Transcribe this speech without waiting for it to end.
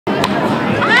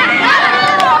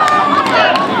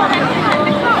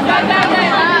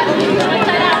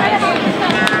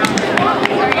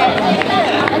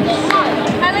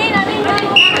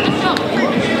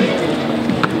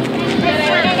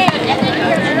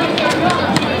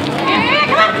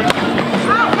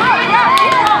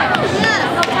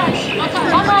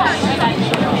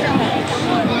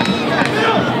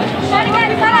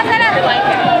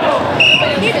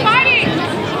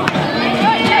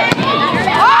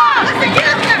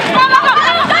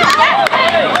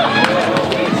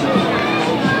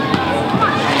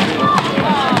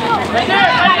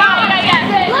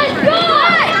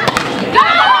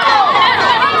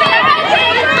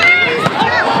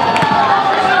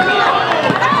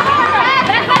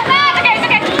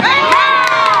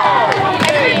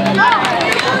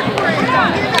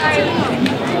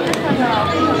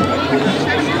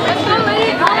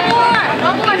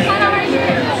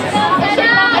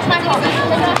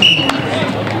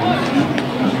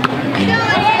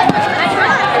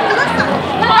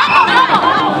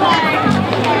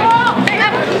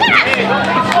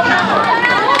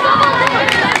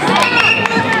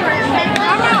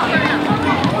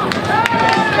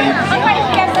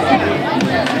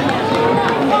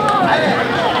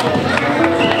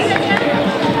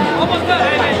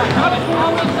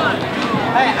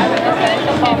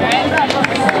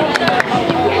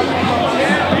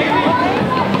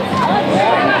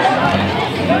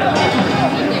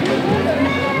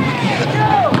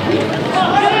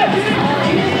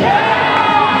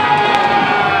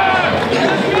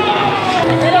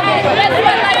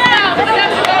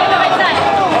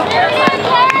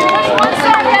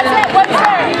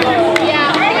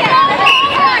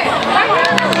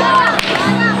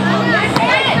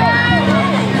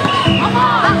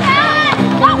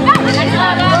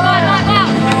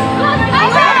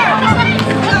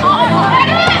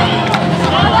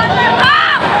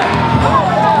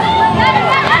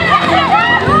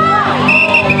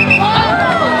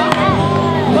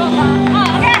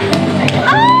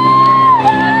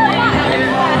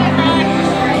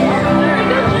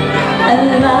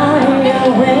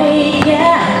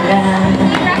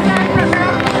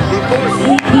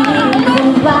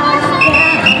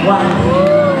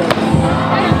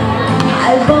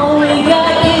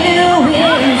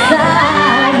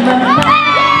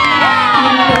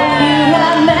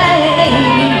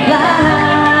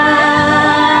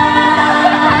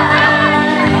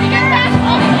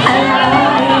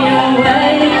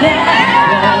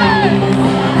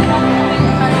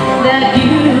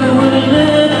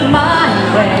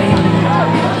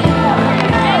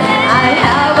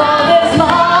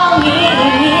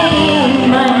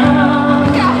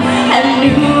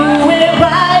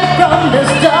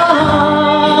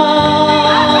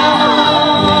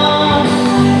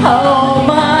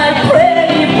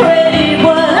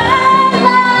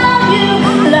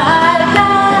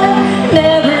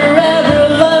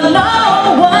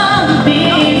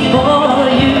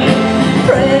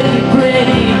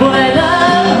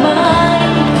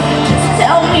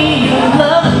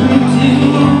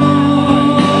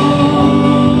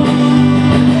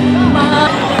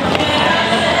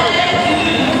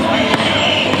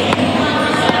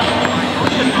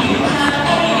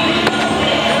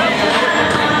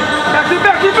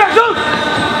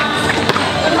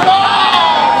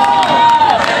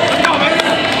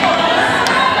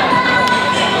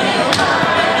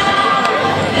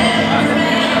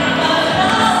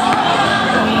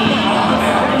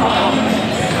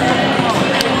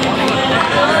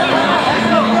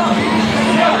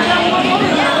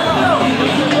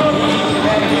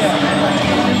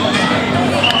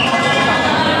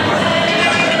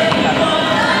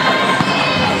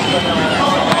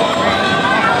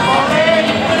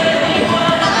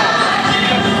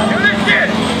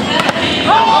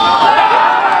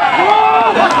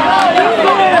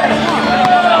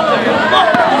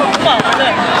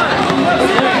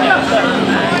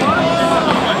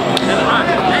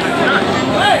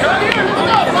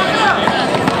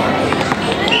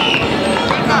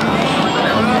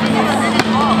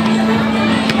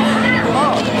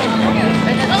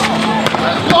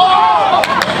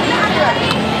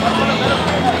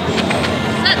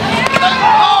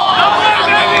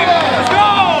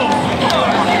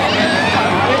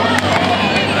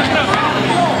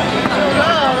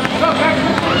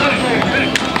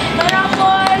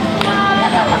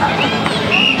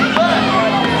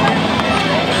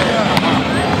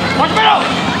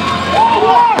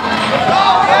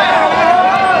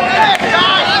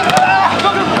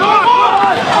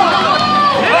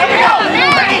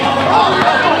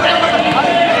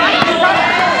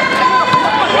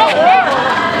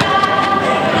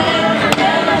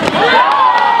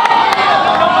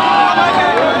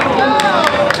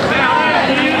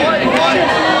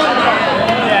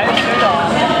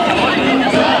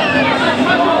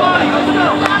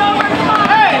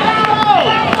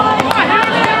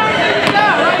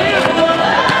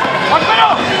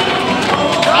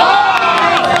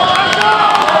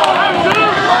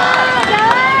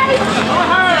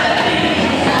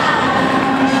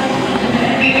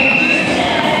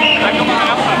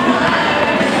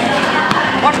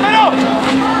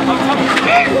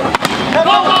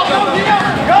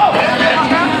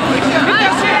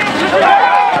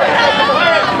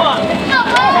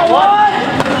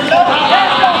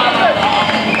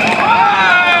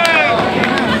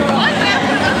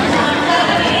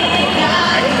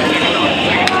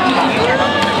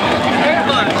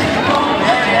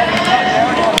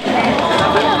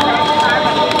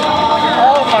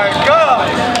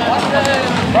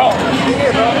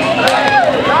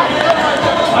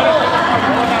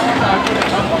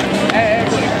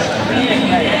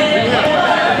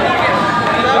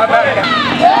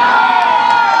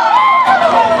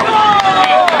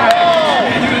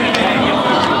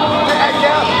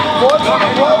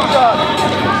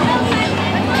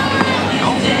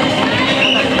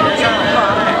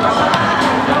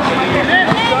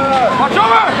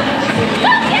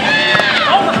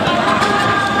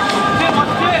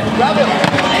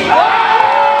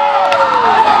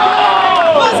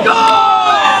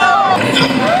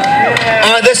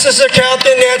This is their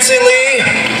captain, Nancy Lee.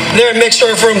 They're a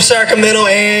mixture from Sacramento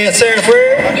and San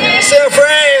Francisco.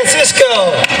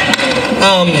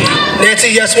 Nancy,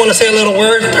 you guys want to say a little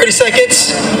word? 30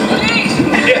 seconds?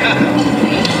 Yeah.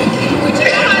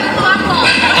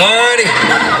 Alrighty.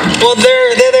 Well,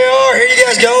 there they are. Here you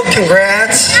guys go.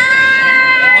 Congrats.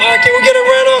 Alright, can we get a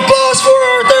round of applause for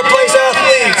our third place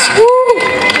athletes? Woo!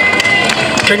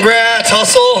 Congrats,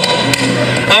 hustle.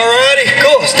 Alrighty,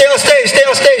 cool. Stay on stage, stay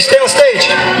on stage, stay on stage.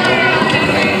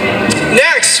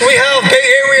 Next, we have Bay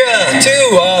Area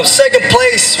 2, second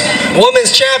place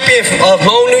women's champion of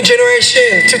Hmong New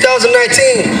Generation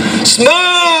 2019,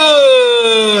 Smoosh.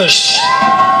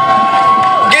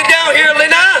 Get down here,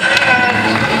 Lena.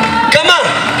 Come on,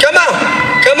 come on,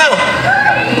 come on.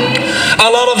 A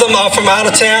lot of them are from out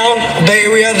of town, Bay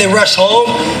Area. They rush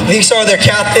home. These are their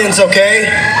captains, okay?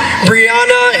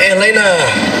 Brianna and Lena.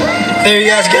 There you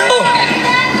guys go.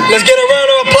 Let's get a round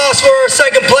of applause for our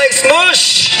second place,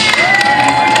 Smush.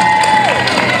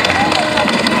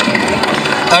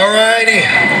 Alrighty.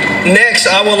 Next,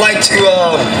 I would like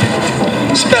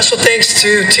to special thanks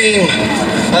to Team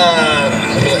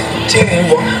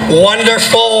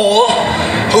Wonderful,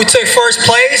 who took first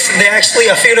place. They actually,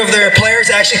 a few of their players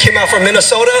actually came out from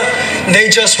Minnesota. They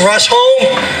just rushed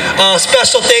home.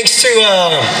 Special thanks to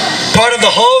part of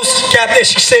the host, Captain.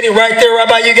 She's sitting right there, right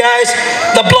by you guys.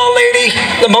 The blonde lady,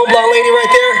 the Hmong blonde lady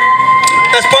right there.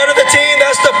 That's part of the team.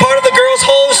 That's the part of the girls'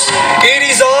 host,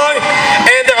 Edie Zong,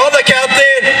 and their other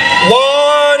captain,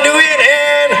 Juan Nguyen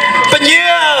and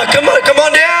Panya. Come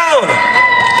on down.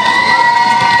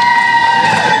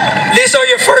 These are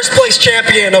your first place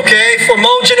champion, okay, for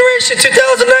Hmong Generation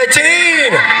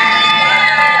 2019.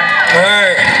 All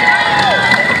right.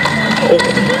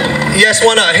 Yes,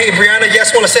 hey Brianna,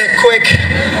 yes, wanna say a quick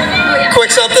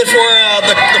something for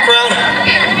the crowd?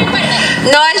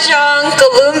 Nói rằng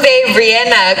Columbia,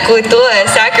 Brianna, Kutua,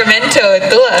 Sacramento,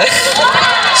 Tua.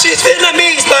 She's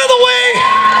Vietnamese, by the way.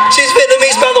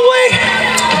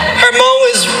 Her Hmong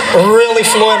is really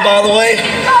fluent, by the way.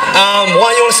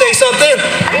 Juan, you want to say something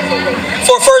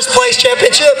for first place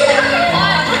championship?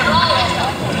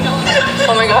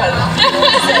 Oh my God.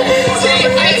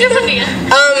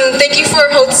 Thank you for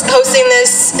hosting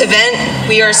this event.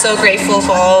 We are so grateful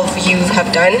for all you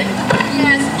have done.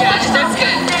 Yes, that's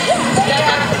good.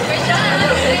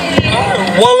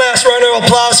 One last round of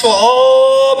applause for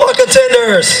all my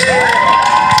contenders.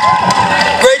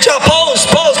 Great job. Pose,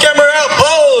 camera out,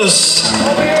 pose.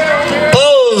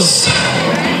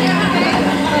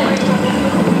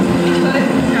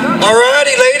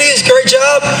 Alrighty, ladies, great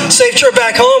job. Safe trip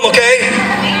back home, okay?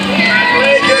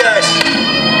 Thank you guys.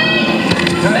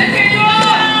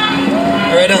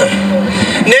 Right on.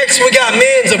 Next, we got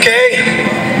men's, okay?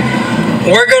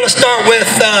 We're gonna start with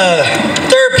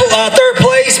third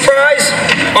place prize,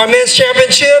 our men's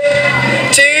championship,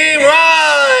 Team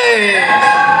Rye.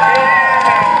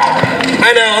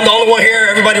 I know, I'm the only one here.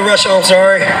 Everybody rush home,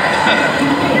 sorry.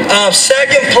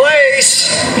 Second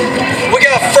place, we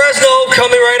got Fresno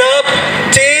coming right up.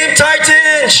 Team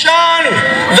Titan, Sean,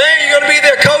 Vay, you're going to be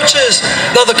their coaches.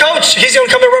 Now the coach, he's going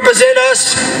to come and represent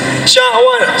us. Sean,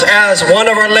 as one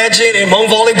of our legends in Hmong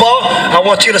volleyball, I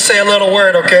want you to say a little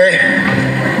word, okay?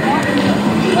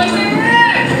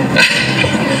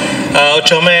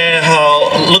 Cho mẹ họ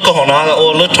lúc có họ nói là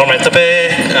ô lúc thằng mẹ tập bé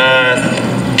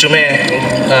chú mẹ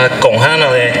cộng hàng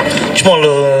này chúng mình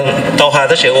luôn tàu hà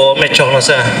tất sẽ ô mẹ chọn nó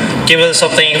sao give us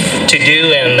something to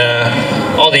do and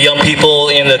all the young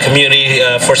people in the community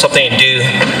for something to do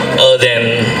other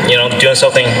than doing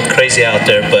something crazy out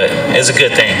there, but it's a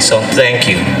good thing, so thank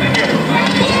you.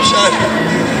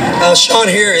 Sean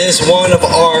here is one of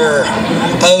our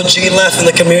OG left in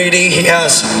the community. He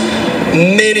has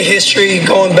many history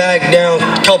going back down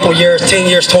a couple years, 10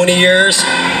 years, 20 years.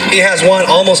 He has won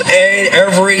almost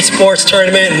every sports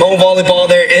tournament, Hmong volleyball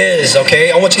there is,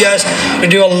 okay? I want you guys to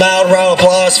do a loud round of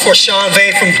applause for Sean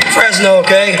Vay from Fresno,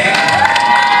 okay?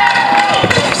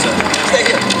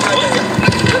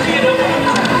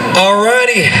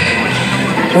 Alrighty,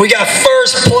 we got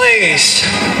first place.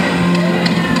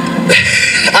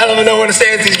 I don't even know what to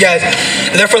say to these guys.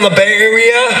 They're from the Bay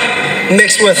Area,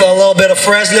 mixed with a little bit of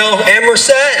Fresno and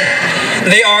Merced.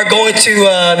 They are going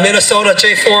to Minnesota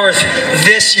J4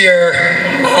 this year,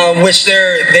 which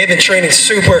they've been training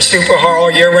super hard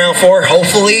all year round for,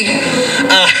 hopefully.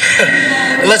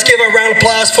 Let's give a round of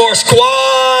applause for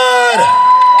squad.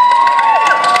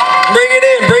 Bring it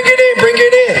in, bring it in, bring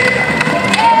it in.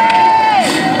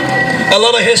 A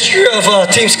little history of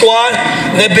Team Squad.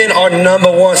 They've been our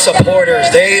 #1 supporters.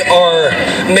 They are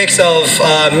a mix of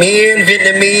Mian,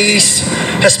 Vietnamese,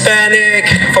 Hispanic,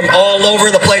 from all over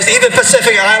the place, even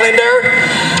Pacific Islander.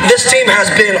 This team has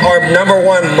been our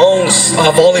 #1 Hmong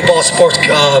volleyball sports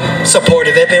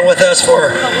supporter. They've been with us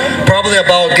for probably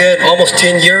about almost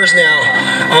 10 years now.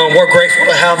 We're grateful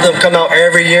to have them come out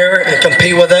every year and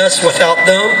compete with us. Without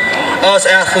them, us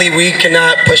athletes, we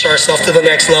cannot push ourselves to the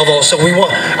next level. So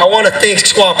I want to thank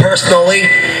Squad personally,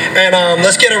 and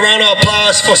let's get a round of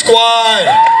applause for Squad.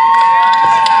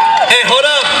 Hey, hold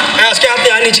up, Ask out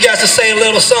there. I need you guys to say a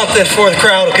little something for the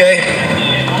crowd, okay?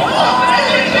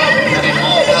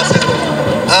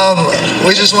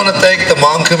 We just want to thank the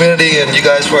Hmong community and you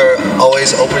guys for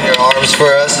always opening your arms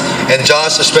for us, and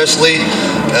Josh especially.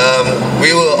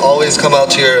 We will always come out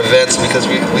to your events because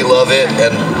we love it,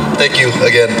 and thank you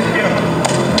again.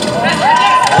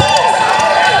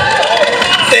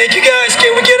 Thank you guys.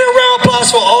 Can we get a round of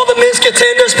applause for all the men's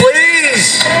contenders,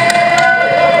 please?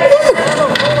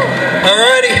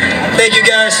 Alrighty. Thank you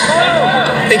guys.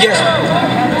 Thank you.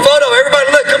 Photo, everybody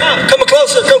look, come on. Come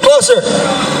closer, come closer.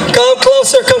 Come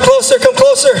closer, come closer, come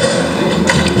closer.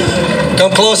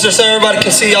 Come closer so everybody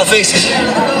can see y'all faces.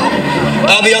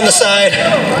 I'll be on the side.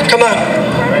 Come on.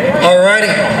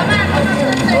 Alrighty.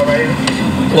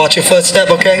 Watch your footstep,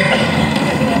 okay?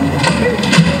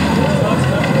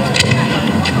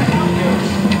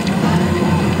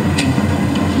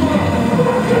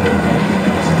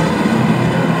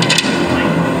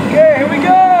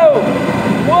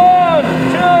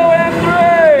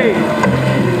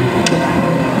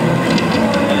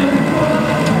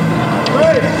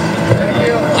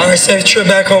 Alright, safe trip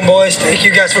back home, boys. Thank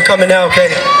you guys for coming out, okay?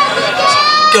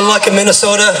 Good luck in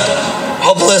Minnesota.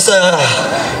 Hopefully let's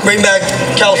bring back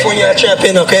California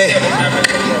champion, okay?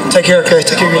 Take care, okay?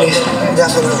 Take care of your knees.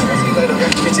 Definitely.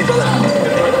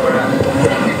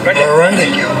 Alright.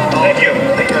 Thank you. Thank you.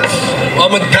 I'm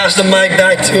going to pass the mic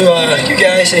back to you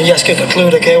guys, and you guys can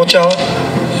conclude, okay, with y'all?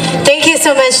 Thank you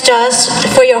so much, Josh,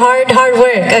 for your hard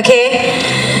work, okay?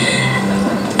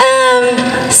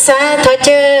 Sa thôi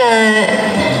chứ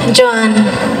John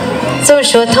số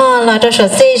số thọ là số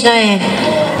stage này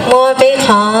mua bé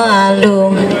khó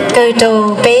lù cây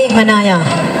trâu bé mà nào nhở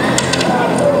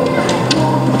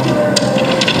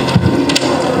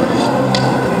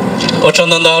ở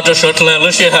trong đó cho số là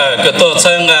lúc xưa cái tổ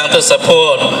chức ngang tổ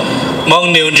support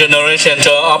mong new generation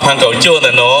cho áp hàng cầu chua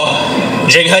này nó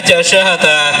riêng hai cha sẽ hai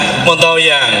ta một đầu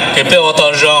dạng cái bé ô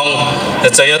tô rong để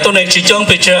cho tôi nên chỉ trong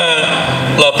picture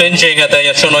là bên riêng hai ta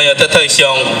nhà số nói ta thời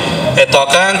xong để tỏ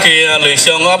các cái lưỡi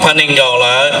xong áp hàng hình gạo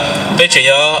là bên chỉ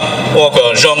nhớ ô cái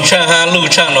rong trang ha lưu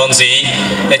trang non gì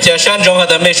để cha sáng rong hai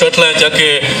ta mấy số là cho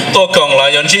cái tôi còn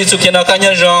là yon chỉ chụp cái nào cá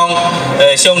nhân rong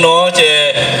xong nó chỉ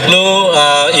lưu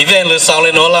event lưu sau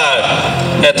lên nó là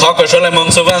để thọ cái số là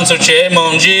mong số văn số chế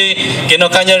mong gì cái nó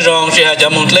cá nhân rong chỉ hai cha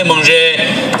mong lấy mong gì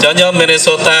cho nhớ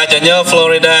Minnesota, cho nhớ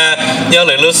Florida, nhớ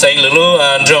lời lưu xanh, lời lưu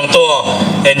rong to,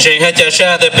 anh chị hay cha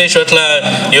cha để biết được là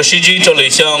Yoshiji cho lời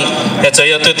xong, để cho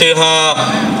từ từ ha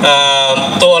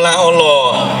to là ô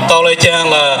lô, tao lấy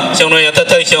trang là xong rồi ta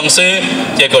thấy xong xứ,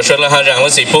 chỉ có số là hai rằng là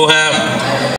gì phu ha.